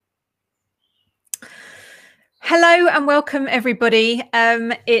Hello and welcome everybody.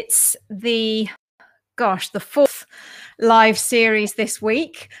 It's the fourth live series this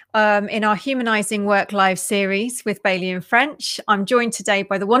week in our Humanising Work live series with Bailey and French. I'm joined today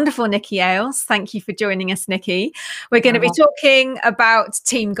by the wonderful Nikki Ailes. Thank you for joining us, Nikki. We're going to be talking about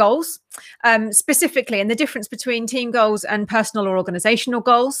team goals, specifically, and the difference between team goals and personal or organisational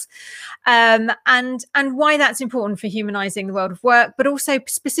goals, and why that's important for humanising the world of work, but also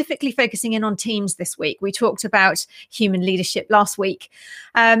specifically focusing in on teams this week. We talked about human leadership last week,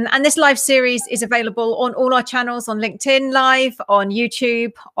 and this live series is available on all our channels, on LinkedIn Live, on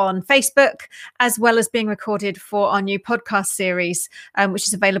YouTube, on Facebook, as well as being recorded for our new podcast series, which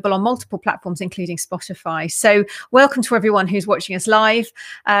is available on multiple platforms, including Spotify. So welcome to everyone who's watching us live.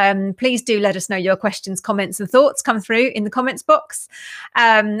 Please do let us know your questions, comments and thoughts come through in the comments box.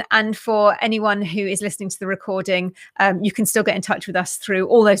 And for anyone who is listening to the recording, you can still get in touch with us through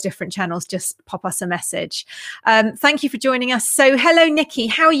all those different channels. Just pop us a message. Thank you for joining us. So hello, Nikki.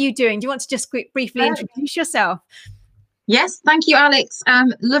 How are you doing? Do you want to just briefly introduce yourself? Yes, thank you, Alex.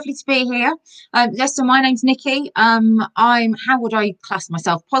 Lovely to be here. Yes, so my name's Nikki. How would I class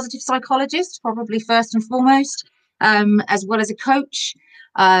myself? Positive psychologist, probably first and foremost, as well as a coach,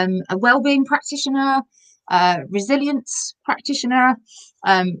 a wellbeing practitioner, resilience practitioner,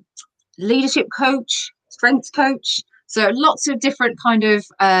 leadership coach, strengths coach. So lots of different kind of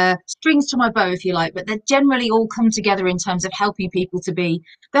strings to my bow, if you like, but they generally all come together in terms of helping people to be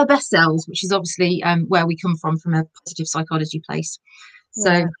their best selves, which is obviously where we come from a positive psychology place.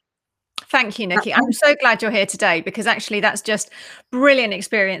 So. Yeah. Thank you, Nikki. I'm so glad you're here today, because actually that's just brilliant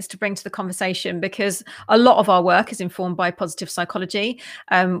experience to bring to the conversation, because a lot of our work is informed by positive psychology.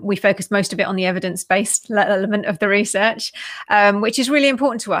 We focus most of it on the evidence-based element of the research, which is really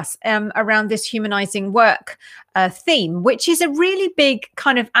important to us around this humanising work theme, which is a really big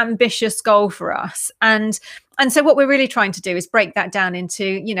kind of ambitious goal for us. And so what we're really trying to do is break that down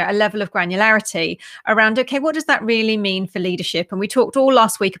into, a level of granularity around, okay, what does that really mean for leadership? And we talked all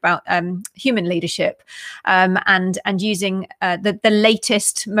last week about human leadership and using the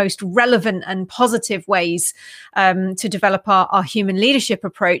latest, most relevant and positive ways to develop our human leadership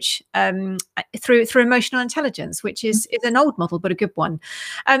approach through emotional intelligence, which is an old model, but a good one.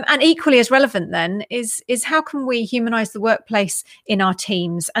 And equally as relevant then is how can we humanise the workplace in our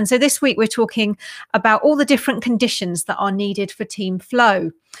teams? And so this week we're talking about all the different conditions that are needed for team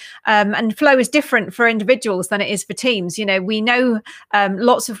flow. And flow is different for individuals than it is for teams. We know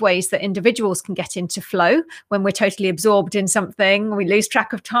lots of ways that individuals can get into flow when we're totally absorbed in something. We lose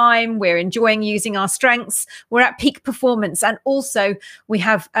track of time. We're enjoying using our strengths. We're at peak performance. And also we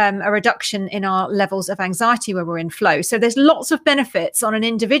have a reduction in our levels of anxiety when we're in flow. So there's lots of benefits on an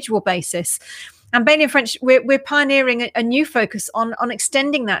individual basis. And Bailey and French, we're pioneering a new focus on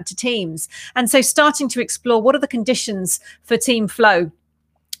extending that to teams. And so starting to explore what are the conditions for team flow.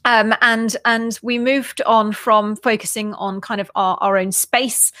 And we moved on from focusing on kind of our own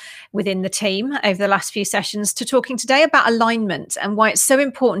space within the team over the last few sessions to talking today about alignment and why it's so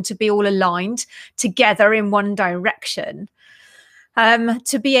important to be all aligned together in one direction.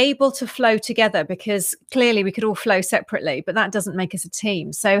 To be able to flow together, because clearly we could all flow separately, but that doesn't make us a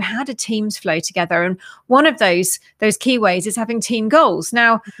team. So how do teams flow together? And one of those key ways is having team goals.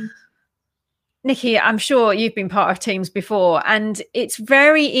 Now, Nikki, I'm sure you've been part of teams before, and it's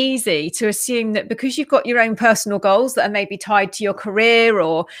very easy to assume that because you've got your own personal goals that are maybe tied to your career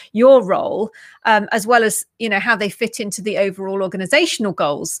or your role, as well as, how they fit into the overall organizational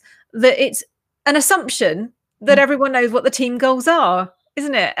goals, that it's an assumption that everyone knows what the team goals are,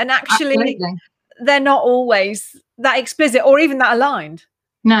 isn't it? And actually, absolutely, they're not always that explicit or even that aligned.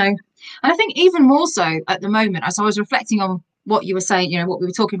 No. And I think even more so at the moment, as I was reflecting on what you were saying, what we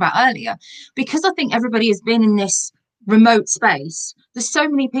were talking about earlier, because I think everybody has been in this remote space. There's so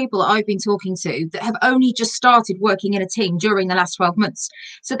many people that I've been talking to that have only just started working in a team during the last 12 months.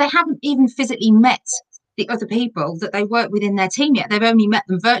 So they haven't even physically met the other people that they work with in their team yet. They've only met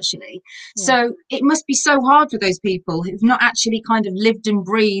them virtually. Yeah. So it must be so hard for those people who've not actually kind of lived and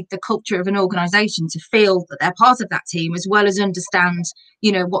breathed the culture of an organization to feel that they're part of that team, as well as understand,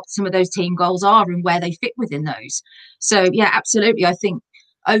 what some of those team goals are and where they fit within those. So yeah, absolutely. I think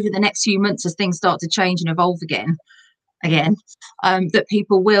over the next few months, as things start to change and evolve again, that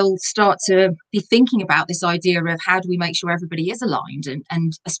people will start to be thinking about this idea of how do we make sure everybody is aligned,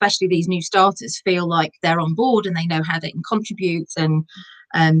 and especially these new starters feel like they're on board and they know how they can contribute,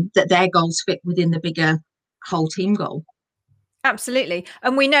 and that their goals fit within the bigger whole team goal. Absolutely.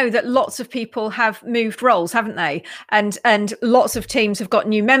 And we know that lots of people have moved roles, haven't they? And lots of teams have got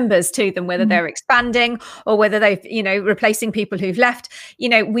new members to them, whether they're expanding or whether they've, replacing people who've left.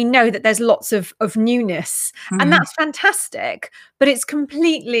 We know that there's lots of newness, and that's fantastic, but it's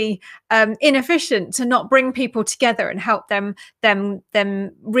completely inefficient to not bring people together and help them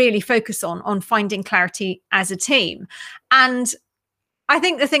really focus on finding clarity as a team. And I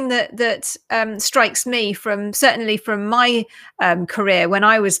think the thing that strikes me certainly from my career, when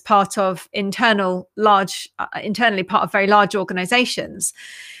I was part of internally part of very large organizations,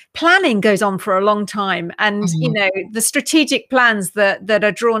 planning goes on for a long time. And, the strategic plans that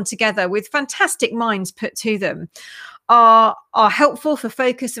are drawn together with fantastic minds put to them are helpful for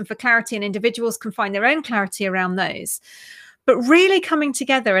focus and for clarity, and individuals can find their own clarity around those. But really coming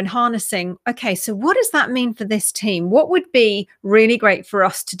together and harnessing, okay, so what does that mean for this team? What would be really great for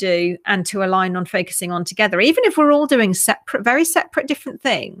us to do and to align on focusing on together, even if we're all doing very separate different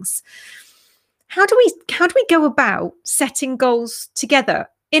things? How do we go about setting goals together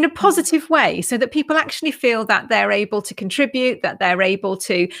in a positive way so that people actually feel that they're able to contribute, that they're able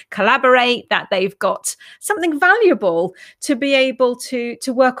to collaborate, that they've got something valuable to be able to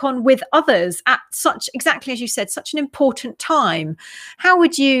work on with others at such, exactly as you said, such an important time? How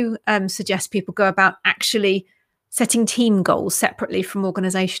would you suggest people go about actually setting team goals separately from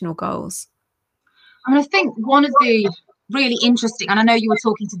organizational goals? I think one of the really interesting, and I know you were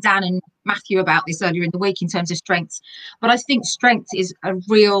talking to Dan and Matthew about this earlier in the week in terms of strengths, but I think strength is a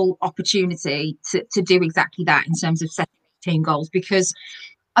real opportunity to do exactly that in terms of setting team goals, because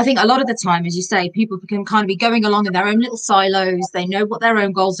I think a lot of the time, as you say, people can kind of be going along in their own little silos. They know what their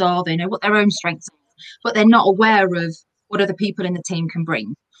own goals are, they know what their own strengths are, but they're not aware of what other people in the team can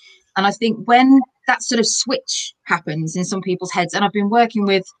bring. And I think when that sort of switch happens in some people's heads, and I've been working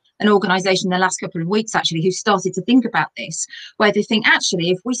with an organisation in the last couple of weeks actually who started to think about this, where they think, actually,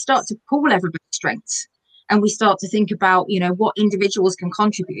 if we start to pool everybody's strengths and we start to think about, what individuals can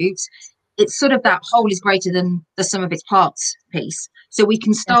contribute, it's sort of that whole is greater than the sum of its parts piece. So we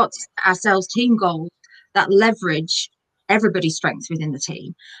can start to set ourselves team goals that leverage everybody's strengths within the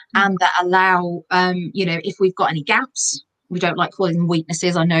team, and that allow, if we've got any gaps, we don't like calling them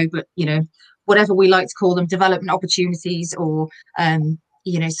weaknesses, I know, but, whatever we like to call them, development opportunities or,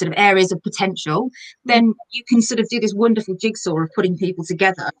 sort of areas of potential, then you can sort of do this wonderful jigsaw of putting people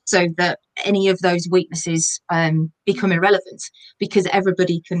together so that any of those weaknesses become irrelevant, because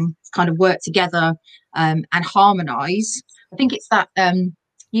everybody can kind of work together and harmonize. I think it's that you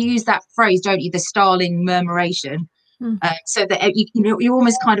use that phrase, don't you, the starling murmuration, so that you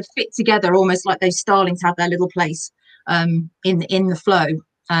almost kind of fit together, almost like those starlings have their little place in the flow.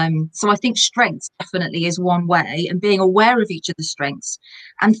 So I think strengths definitely is one way, and being aware of each of the strengths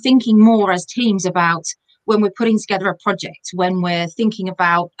and thinking more as teams about when we're putting together a project, when we're thinking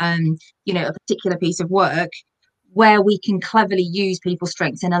about, a particular piece of work, where we can cleverly use people's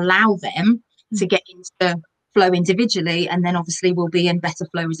strengths and allow them to get into flow individually, and then obviously we'll be in better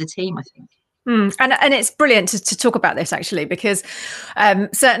flow as a team, I think. And it's brilliant to talk about this, actually, because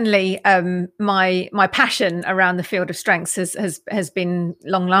certainly my passion around the field of strengths has been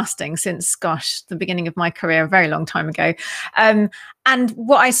long lasting since, the beginning of my career, a very long time ago. And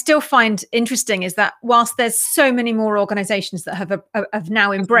what I still find interesting is that whilst there's so many more organisations that have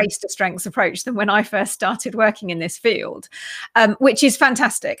now embraced a strengths approach than when I first started working in this field, which is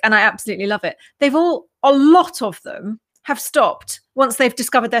fantastic, and I absolutely love it, a lot of them have stopped once they've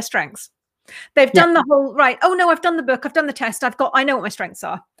discovered their strengths. They've done the whole, right, oh no, I've done the book, I've done the test, I know what my strengths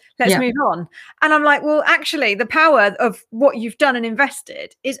are, let's move on. And I'm like, well, actually, the power of what you've done and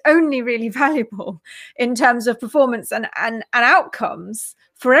invested is only really valuable in terms of performance and outcomes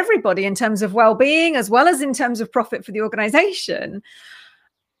for everybody, in terms of well-being as well as in terms of profit for the organization,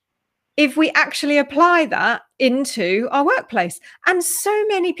 if we actually apply that into our workplace. And so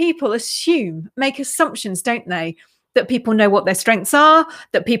many people make assumptions, don't they, that people know what their strengths are,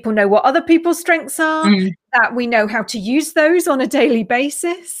 that people know what other people's strengths are, that we know how to use those on a daily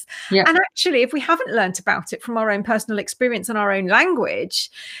basis. And actually, if we haven't learnt about it from our own personal experience and our own language,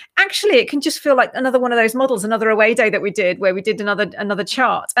 actually, it can just feel like another one of those models, another away day that we did, where we did another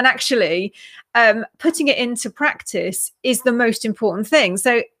chart. And actually, putting it into practice is the most important thing.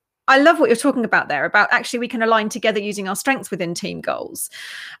 So I love what you're talking about there, about actually we can align together using our strengths within team goals,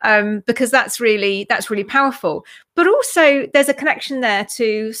 because that's really powerful. But also there's a connection there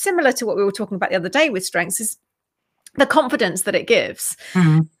to, similar to what we were talking about the other day with strengths, is the confidence that it gives.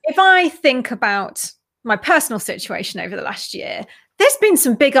 If I think about my personal situation over the last year, there's been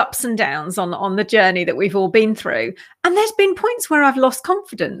some big ups and downs on the journey that we've all been through. And there's been points where I've lost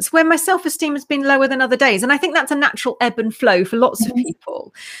confidence, where my self-esteem has been lower than other days. And I think that's a natural ebb and flow for lots of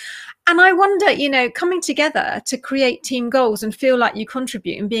people. And I wonder, you know, coming together to create team goals and feel like you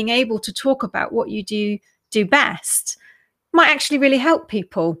contribute and being able to talk about what you do best might actually really help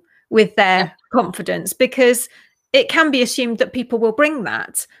people with their confidence, because it can be assumed that people will bring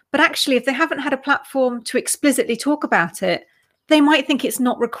that. But actually, if they haven't had a platform to explicitly talk about it, they might think it's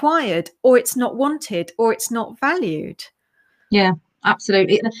not required, or it's not wanted, or it's not valued. Yeah,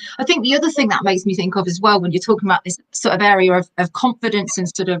 absolutely. I think the other thing that makes me think of as well, when you're talking about this sort of area of confidence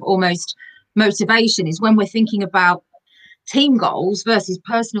and sort of almost motivation, is when we're thinking about team goals versus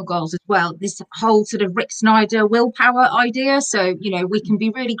personal goals as well, this whole sort of Rick Snyder willpower idea. So, you know, we can be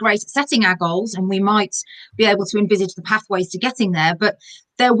really great at setting our goals and we might be able to envisage the pathways to getting there, but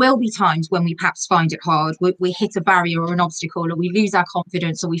there will be times when we perhaps find it hard, we hit a barrier or an obstacle, or we lose our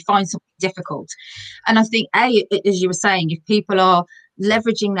confidence, or we find something difficult. And I think, as you were saying, if people are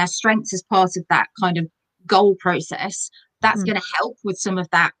leveraging their strengths as part of that kind of goal process, that's going to help with some of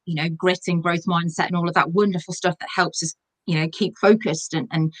that, you know, grit and growth mindset and all of that wonderful stuff that helps us, you know, keep focused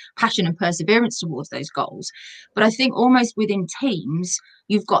and passion and perseverance towards those goals. But I think almost within teams,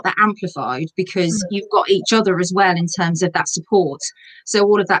 you've got that amplified because you've got each other as well in terms of that support. So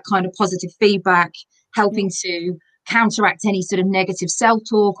all of that kind of positive feedback, helping to counteract any sort of negative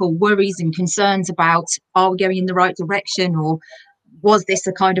self-talk or worries and concerns about, are we going in the right direction, or was this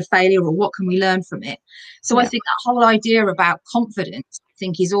a kind of failure, or what can we learn from it? So I think that whole idea about confidence, I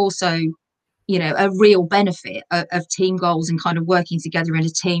think, is also, you know, a real benefit of team goals and kind of working together in a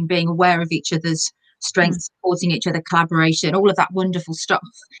team, being aware of each other's strengths, supporting each other, collaboration, all of that wonderful stuff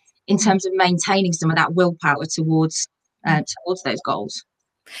in terms of maintaining some of that willpower towards those goals.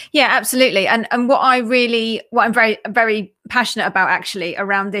 Yeah, absolutely. And what I'm very, very passionate about actually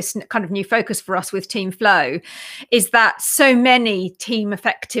around this kind of new focus for us with Team Flow is that so many team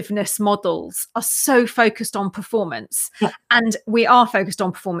effectiveness models are so focused on performance, and we are focused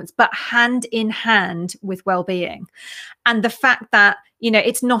on performance, but hand in hand with well-being. And the fact that, you know,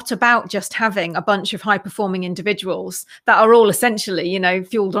 it's not about just having a bunch of high performing individuals that are all essentially, you know,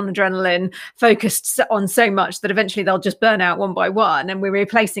 fueled on adrenaline, focused on so much that eventually they'll just burn out one by one, and we're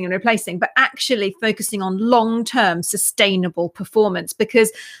replacing, but actually focusing on long-term sustainable performance,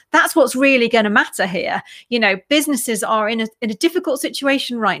 because that's what's really going to matter here. You know, businesses are in a difficult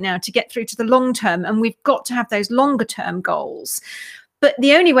situation right now to get through to the long term, and we've got to have those longer term goals. But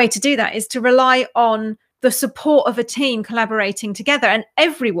the only way to do that is to rely on the support of a team collaborating together, and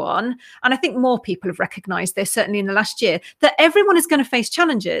everyone, and I think more people have recognized this certainly in the last year, that everyone is going to face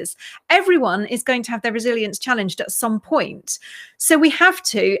challenges. Everyone is going to have their resilience challenged at some point. So we have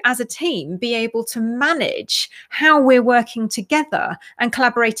to, as a team, be able to manage how we're working together and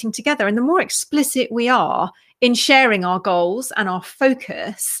collaborating together. And the more explicit we are in sharing our goals and our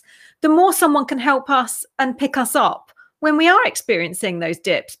focus, the more someone can help us and pick us up when we are experiencing those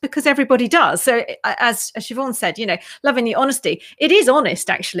dips, because everybody does. So as Siobhan said, you know, loving the honesty, it is honest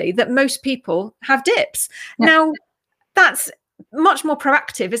actually that most people have dips. Now that's much more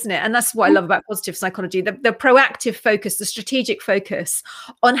proactive, isn't it? And that's what I love about positive psychology, the proactive focus, the strategic focus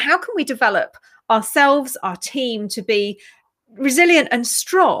on how can we develop ourselves, our team to be resilient and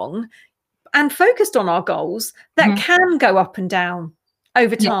strong and focused on our goals that can go up and down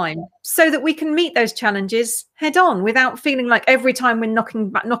over time, so that we can meet those challenges head on without feeling like every time we're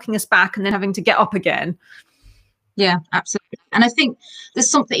knocking us back and then having to get up again. Yeah, absolutely. And I think there's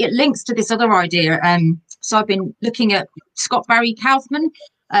something, it links to this other idea. So I've been looking at Scott Barry Kaufman.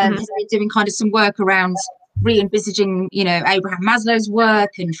 He's been doing kind of some work around re-envisaging, you know, Abraham Maslow's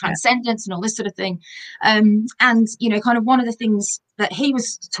work and transcendence and all this sort of thing. And, you know, kind of one of the things that he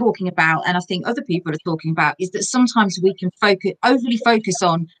was talking about, and I think other people are talking about, is that sometimes we can overly focus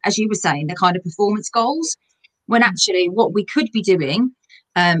on, as you were saying, the kind of performance goals, when actually what we could be doing,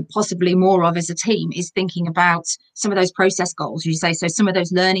 possibly more of as a team, is thinking about some of those process goals, as you say, so some of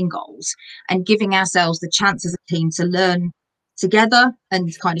those learning goals, and giving ourselves the chance as a team to learn together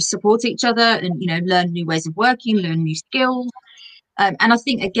and kind of support each other and, you know, learn new ways of working, learn new skills. And I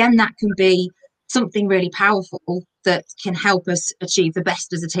think, again, that can be something really powerful that can help us achieve the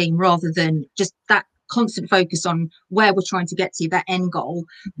best as a team, rather than just that constant focus on where we're trying to get to, that end goal,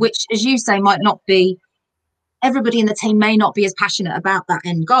 which, as you say, might not be, everybody in the team may not be as passionate about that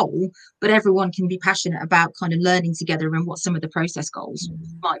end goal, but everyone can be passionate about kind of learning together and what some of the process goals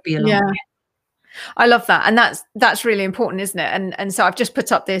might be along. I love that. And that's really important, isn't it? And so I've just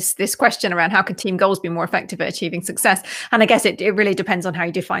put up this question around how can team goals be more effective at achieving success? And I guess it really depends on how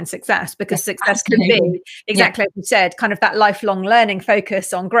you define success, because Yes, success could absolutely. be exactly as you said, kind of that lifelong learning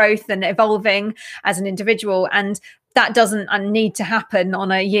focus on growth and evolving as an individual. And that doesn't need to happen on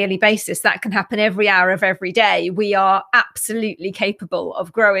a yearly basis. That can happen every hour of every day. We are absolutely capable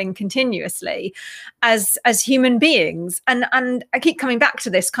of growing continuously as human beings. And I keep coming back to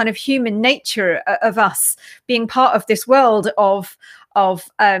this kind of human nature of us being part of this world of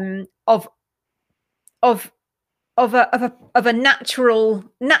a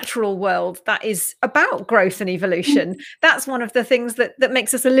natural world that is about growth and evolution. That's one of the things that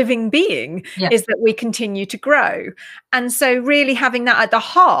makes us a living being, Yeah. is that we continue to grow. And so really having that at the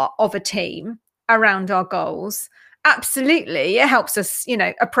heart of a team around our goals, absolutely, it helps us,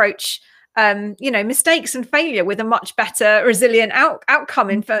 approach mistakes and failure with a much better resilient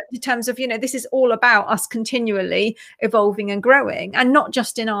outcome in terms of, this is all about us continually evolving and growing, and not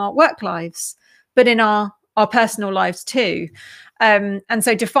just in our work lives, but in our personal lives too. And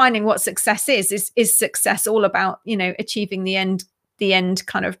so defining what success is success all about, achieving the end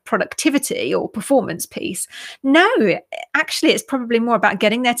kind of productivity or performance piece? No, actually, it's probably more about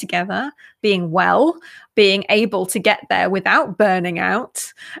getting there together, being well, being able to get there without burning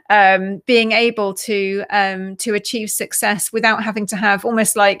out, being able to achieve success without having to have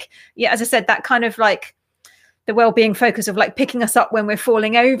almost like, as I said, that kind of like the well-being focus of like picking us up when we're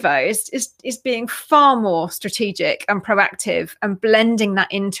falling over is being far more strategic and proactive, and blending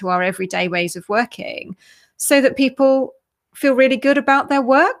that into our everyday ways of working, so that people feel really good about their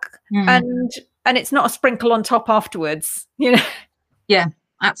work, and it's not a sprinkle on top afterwards, Yeah,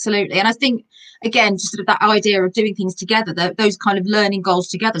 absolutely. And I think, again, just sort of that idea of doing things together, those kind of learning goals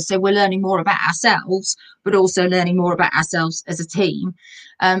together. So we're learning more about ourselves, but also learning more about ourselves as a team.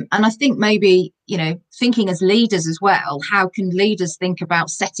 And I think maybe, thinking as leaders as well, how can leaders think about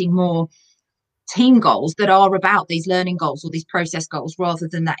setting more team goals that are about these learning goals or these process goals rather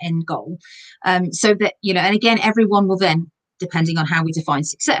than that end goal? So that, and again, everyone will then, depending on how we define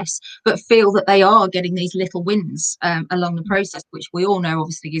success, but feel that they are getting these little wins along the process, which we all know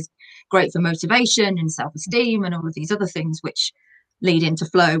obviously is great for motivation and self-esteem and all of these other things which lead into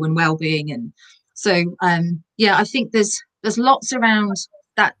flow and well-being. And so I think there's lots around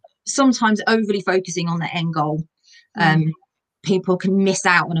that. Sometimes overly focusing on the end goal, people can miss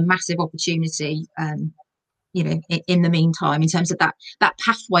out on a massive opportunity in the meantime, in terms of that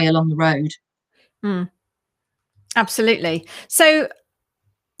pathway along the road. Absolutely. So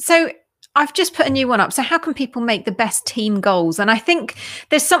I've just put a new one up. So how can people make the best team goals? And I think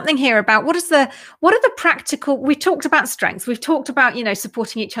there's something here about what are the practical, we talked about strengths, we've talked about,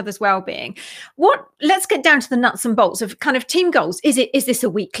 supporting each other's well-being. Let's get down to the nuts and bolts of kind of team goals. Is this a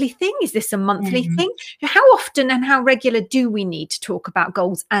weekly thing? Is this a monthly thing? How often and how regular do we need to talk about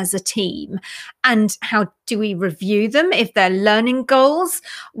goals as a team? And how do we review them if they're learning goals?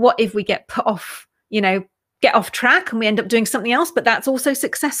 What if we get put off, get off track and we end up doing something else, but that's also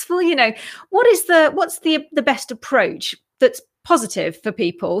successful? What's the best approach that's positive for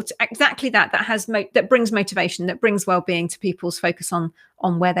people to exactly that brings motivation, that brings well-being to people's focus on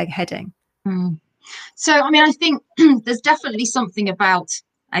where they're heading? So I think there's definitely something about,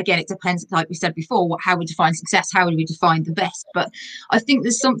 again, it depends, like we said before, how we define success, how would we define the best, but I think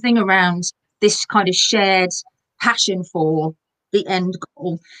there's something around this kind of shared passion for the end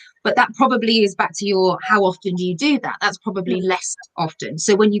goal. But that probably is back to your, how often do you do that? That's probably less often.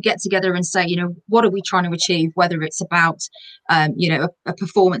 So when you get together and say, what are we trying to achieve, whether it's about, a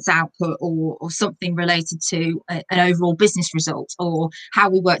performance output or something related to an overall business result, or how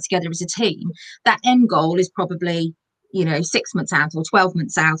we work together as a team, that end goal is probably, 6 months out or 12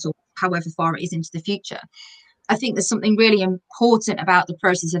 months out, or however far it is into the future. I think there's something really important about the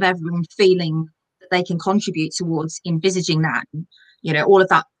process of everyone feeling that they can contribute towards envisaging that. All of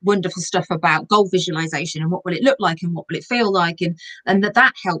that wonderful stuff about goal visualization and what will it look like and what will it feel like, and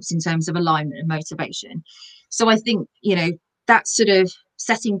that helps in terms of alignment and motivation. So I think, that sort of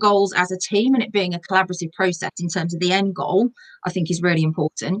setting goals as a team and it being a collaborative process in terms of the end goal, I think is really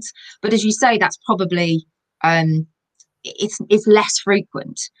important. But as you say, that's probably it's less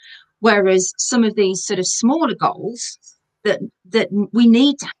frequent. Whereas some of these sort of smaller goals that we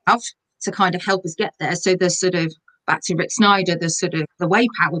need to have to kind of help us get there. So there's sort of, back to Rick Snyder, the sort of the way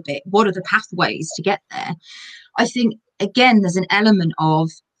power bit, what are the pathways to get there? I think, again, there's an element of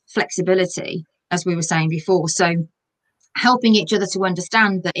flexibility, as we were saying before. So helping each other to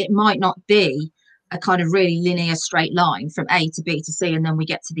understand that it might not be a kind of really linear straight line from A to B to C and then we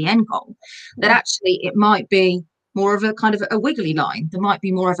get to the end goal, that actually it might be more of a kind of a wiggly line. There might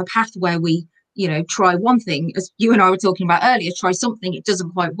be more of a path where we try one thing, as you and I were talking about earlier, try something, it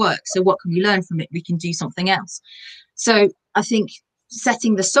doesn't quite work. So what can we learn from it? We can do something else. So I think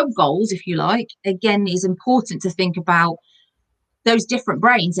setting the sub goals, if you like, again, is important to think about. Those different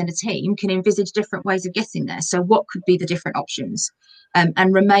brains in a team can envisage different ways of getting there. So what could be the different options,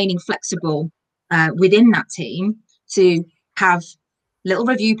 and remaining flexible within that team to have little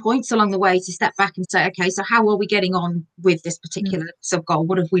review points along the way to step back and say, okay, so how are we getting on with this particular sub goal?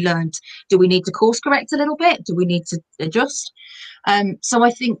 What have we learned? Do we need to course correct a little bit? Do we need to adjust? So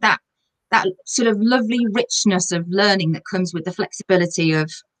I think that sort of lovely richness of learning that comes with the flexibility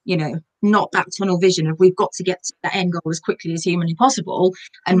of, not that tunnel vision of we've got to get to that end goal as quickly as humanly possible,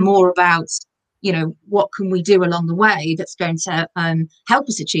 and more about, what can we do along the way that's going to help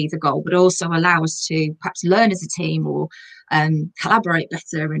us achieve the goal, but also allow us to perhaps learn as a team, or collaborate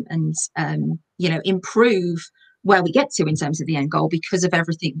better, and improve where we get to in terms of the end goal because of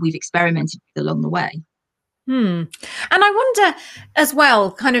everything we've experimented with along the way. And I wonder as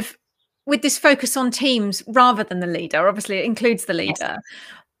well, kind of with this focus on teams rather than the leader, obviously it includes the leader, yes,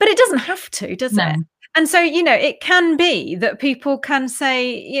 but it doesn't have to, does it? And so, it can be that people can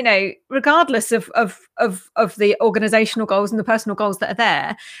say, regardless of the organizational goals and the personal goals that are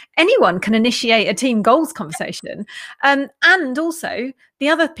there, anyone can initiate a team goals conversation. And also the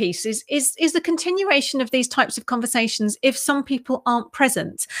other piece is the continuation of these types of conversations if some people aren't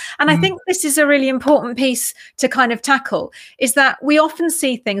present. And I think this is a really important piece to kind of tackle, is that we often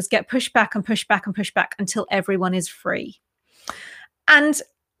see things get pushed back and pushed back and pushed back until everyone is free. And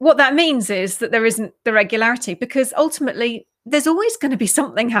what that means is that there isn't the regularity, because ultimately there's always going to be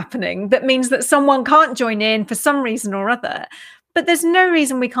something happening that means that someone can't join in for some reason or other. But there's no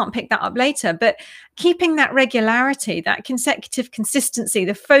reason we can't pick that up later. But keeping that regularity, that consecutive consistency,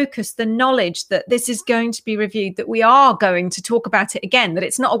 the focus, the knowledge that this is going to be reviewed, that we are going to talk about it again, that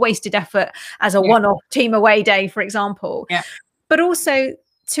it's not a wasted effort as a one-off team away day, for example. But also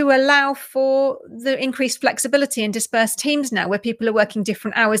to allow for the increased flexibility in dispersed teams now, where people are working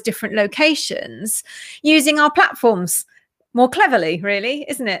different hours, different locations, using our platforms more cleverly, really,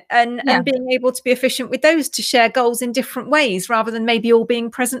 isn't it? And being able to be efficient with those to share goals in different ways rather than maybe all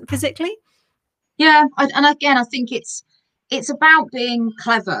being present physically. Yeah, and again, I think it's about being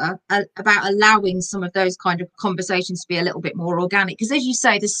clever, about allowing some of those kind of conversations to be a little bit more organic. Because as you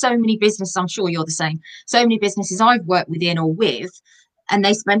say, there's so many businesses, I'm sure you're the same, so many businesses I've worked within or with, and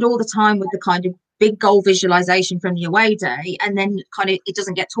they spend all the time with the kind of big goal visualization from the away day, and then kind of it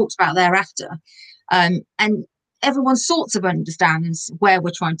doesn't get talked about thereafter. And everyone sorts of understands where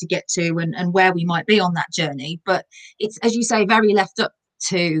we're trying to get to and where we might be on that journey. But it's, as you say, very left up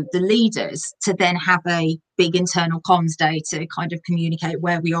to the leaders to then have a big internal comms day to kind of communicate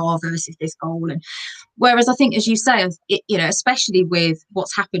where we are versus this goal. And whereas I think, as you say, especially with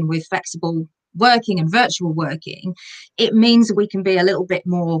what's happened with flexible working and virtual working, it means that we can be a little bit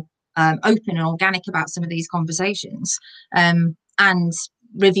more open and organic about some of these conversations, and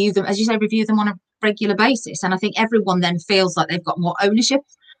review them, as you say, on a regular basis. And I think everyone then feels like they've got more ownership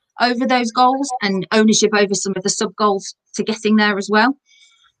over those goals and ownership over some of the sub goals to getting there as well.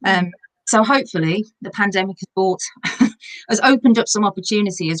 So hopefully the pandemic has opened up some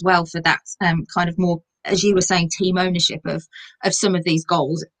opportunity as well for that kind of more, as you were saying, team ownership of some of these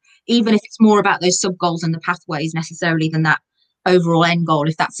goals, even if it's more about those sub goals and the pathways necessarily than that overall end goal,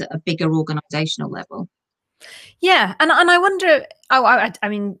 if that's at a bigger organizational level. Yeah, and I wonder, I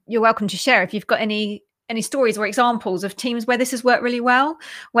mean, you're welcome to share if you've got any stories or examples of teams where this has worked really well,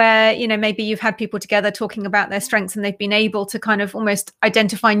 where, maybe you've had people together talking about their strengths and they've been able to kind of almost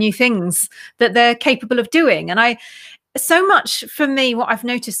identify new things that they're capable of doing. And so much for me, what I've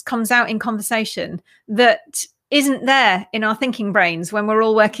noticed comes out in conversation that isn't there in our thinking brains when we're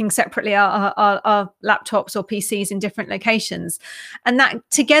all working separately, our laptops or PCs in different locations. And that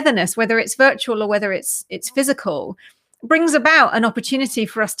togetherness, whether it's virtual or whether it's physical, brings about an opportunity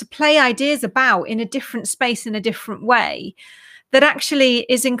for us to play ideas about in a different space, in a different way, that actually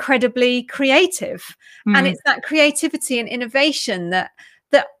is incredibly creative. And it's that creativity and innovation that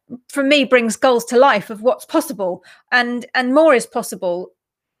for me brings goals to life of what's possible, and more is possible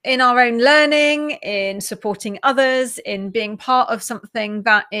in our own learning, in supporting others, in being part of something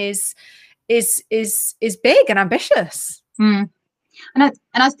that is big and ambitious. And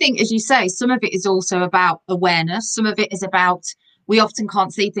I think, as you say, some of it is also about awareness. Some of it is about, we often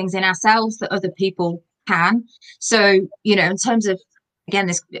can't see things in ourselves that other people can. So, in terms of, again,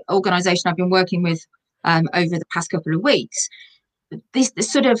 this organisation I've been working with over the past couple of weeks, this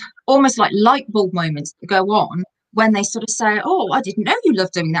sort of almost like light bulb moments that go on when they sort of say, oh, I didn't know you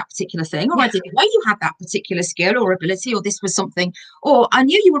loved doing that particular thing, or I didn't know you had that particular skill or ability, or this was something, or I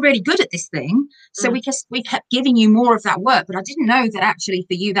knew you were really good at this thing, so we kept giving you more of that work, but I didn't know that actually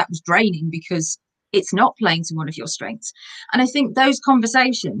for you that was draining because it's not playing to one of your strengths. And I think those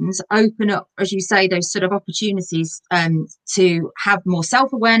conversations open up, as you say, those sort of opportunities to have more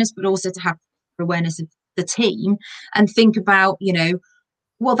self-awareness, but also to have awareness of the team, and think about,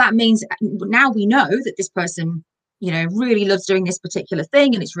 well, that means now we know that this person, really loves doing this particular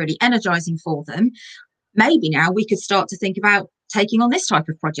thing and it's really energizing for them. Maybe now we could start to think about taking on this type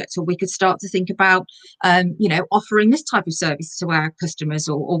of project, or we could start to think about, offering this type of service to our customers,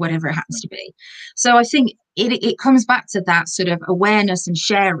 or whatever it happens to be. So I think it comes back to that sort of awareness and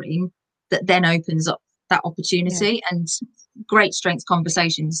sharing that then opens up that opportunity. And great strengths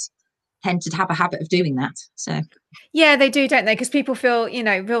conversations tend to have a habit of doing that. So yeah, they do, don't they? Because people feel,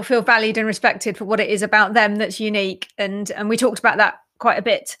 feel valued and respected for what it is about them that's unique. And we talked about that quite a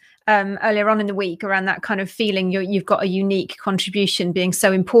bit earlier on in the week, around that kind of feeling you've got a unique contribution being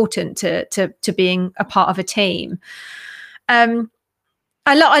so important to being a part of a team. I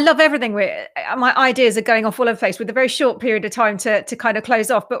love everything. My ideas are going off all over the place with a very short period of time to kind of close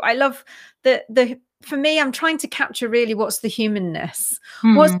off. But I love the for me, I'm trying to capture really what's the humanness.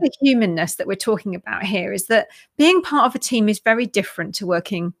 What's the humanness that we're talking about here is that being part of a team is very different to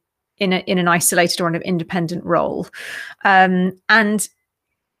working in an isolated or an independent role. And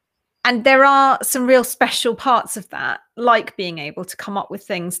there are some real special parts of that, like being able to come up with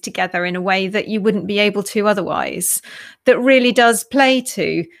things together in a way that you wouldn't be able to otherwise, that really does play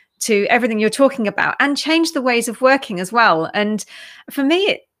to everything you're talking about and change the ways of working as well. And for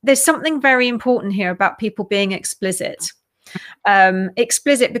me, there's something very important here about people being explicit.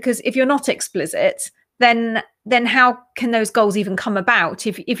 Explicit, because if you're not explicit, then how can those goals even come about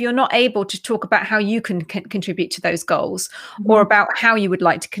if you're not able to talk about how you can contribute to those goals, or about how you would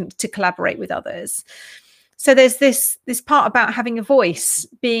like to collaborate with others? So there's this part about having a voice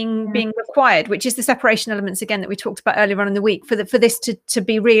being required, which is the separation elements again that we talked about earlier on in the week. For this to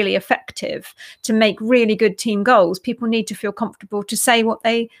be really effective, to make really good team goals, people need to feel comfortable to say what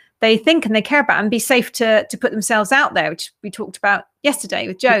they think and they care about, and be safe to put themselves out there, which we talked about yesterday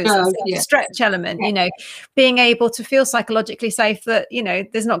with Joe's stretch element. Being able to feel psychologically safe that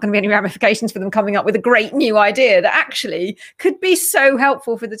there's not going to be any ramifications for them coming up with a great new idea that actually could be so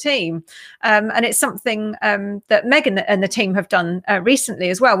helpful for the team. And it's something that Megan and the team have done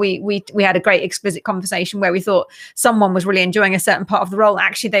recently as well. We had a great explicit conversation where we thought someone was really enjoying a certain part of the role,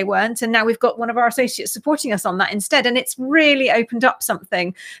 actually they weren't, and now we've got one of our associates supporting us on that instead, and it's really opened up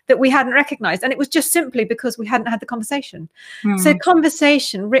something that we hadn't recognized, and it was just simply because we hadn't had the conversation. So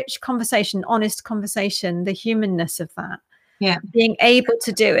conversation, rich conversation, honest conversation, the humanness of that, being able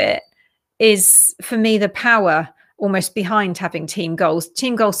to do it is for me the power almost behind having team goals.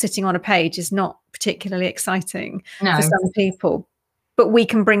 Team goals sitting on a page is not particularly exciting for some people, but we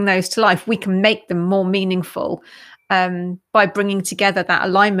can bring those to life. We can make them more meaningful by bringing together that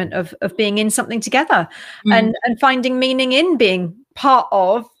alignment of being in something together, and finding meaning in being part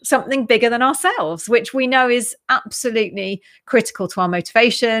of something bigger than ourselves, which we know is absolutely critical to our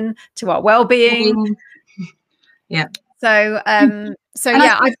motivation, to our well-being. So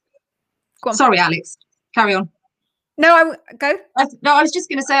sorry, Alex, carry on. No, I was just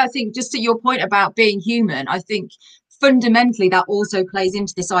going to say, I think just to your point about being human, I think fundamentally that also plays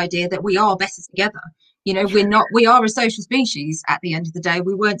into this idea that we are better together. We are a social species at the end of the day.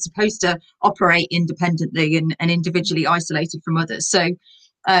 We weren't supposed to operate independently and individually isolated from others. So,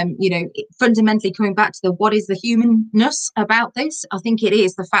 fundamentally coming back to what is the humanness about this, I think it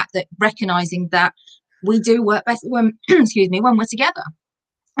is the fact that recognizing that we do work better when, when we're together.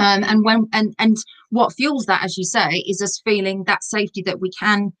 And what fuels that, as you say, is us feeling that safety that we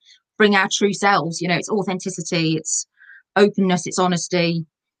can bring our true selves. It's authenticity, it's openness, it's honesty.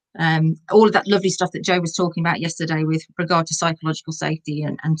 All of that lovely stuff that Joe was talking about yesterday with regard to psychological safety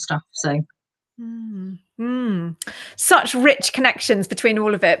and stuff. So such rich connections between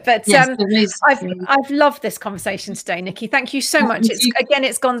all of it. But yes, there is. I've loved this conversation today, Nikki. Thank you so much.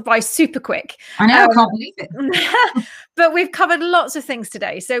 It's gone by super quick. I know, I can't believe it. But we've covered lots of things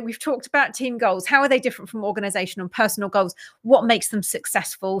today. So we've talked about team goals. How are they different from organizational and personal goals? What makes them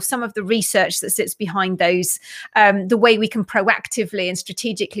successful? Some of the research that sits behind those, the way we can proactively and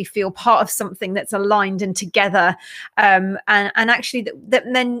strategically feel part of something that's aligned and together, and actually that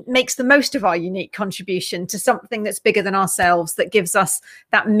then makes the most of our unique contribution to something that's bigger than ourselves, that gives us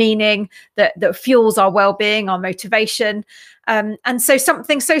that meaning, that fuels our well-being, our motivation. And so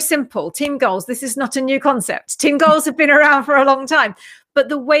something so simple, team goals, this is not a new concept. Team goals have been around for a long time, but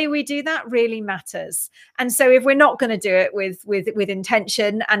the way we do that really matters. And so if we're not going to do it with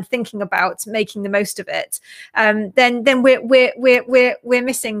intention and thinking about making the most of it, then we're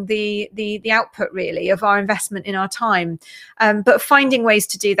missing the output really of our investment in our time. But finding ways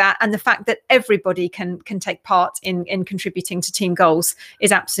to do that, and the fact that everybody can take part in contributing to team goals,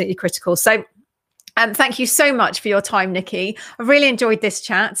 is absolutely critical. So thank you so much for your time, Nikki. I really enjoyed this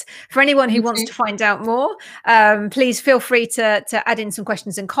chat. For anyone who wants to find out more, please feel free to add in some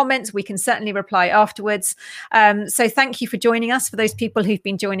questions and comments. We can certainly reply afterwards. So thank you for joining us, for those people who've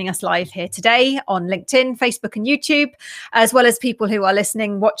been joining us live here today on LinkedIn, Facebook and YouTube, as well as people who are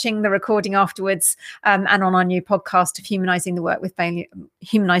listening, watching the recording afterwards, and on our new podcast of Humanising the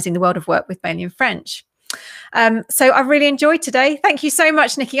World of Work with Bailey and French. So I really enjoyed today. Thank you so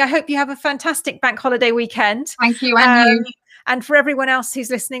much, Nikki. I hope you have a fantastic bank holiday weekend. Thank you, and you. And for everyone else who's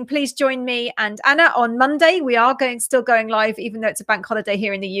listening, please join me and Anna on Monday. We are still going live, even though it's a bank holiday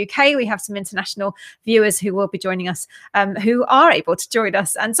here in the UK. We have some international viewers who will be joining us, who are able to join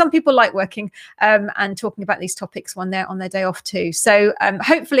us. And some people like working and talking about these topics when they're on their day off too. So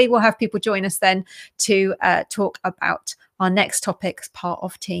hopefully we'll have people join us then to talk about our next topic as part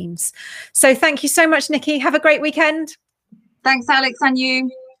of Teams. So thank you so much, Nikki. Have a great weekend. Thanks, Alex, and you.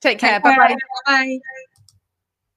 Take care. Bye-bye. Bye.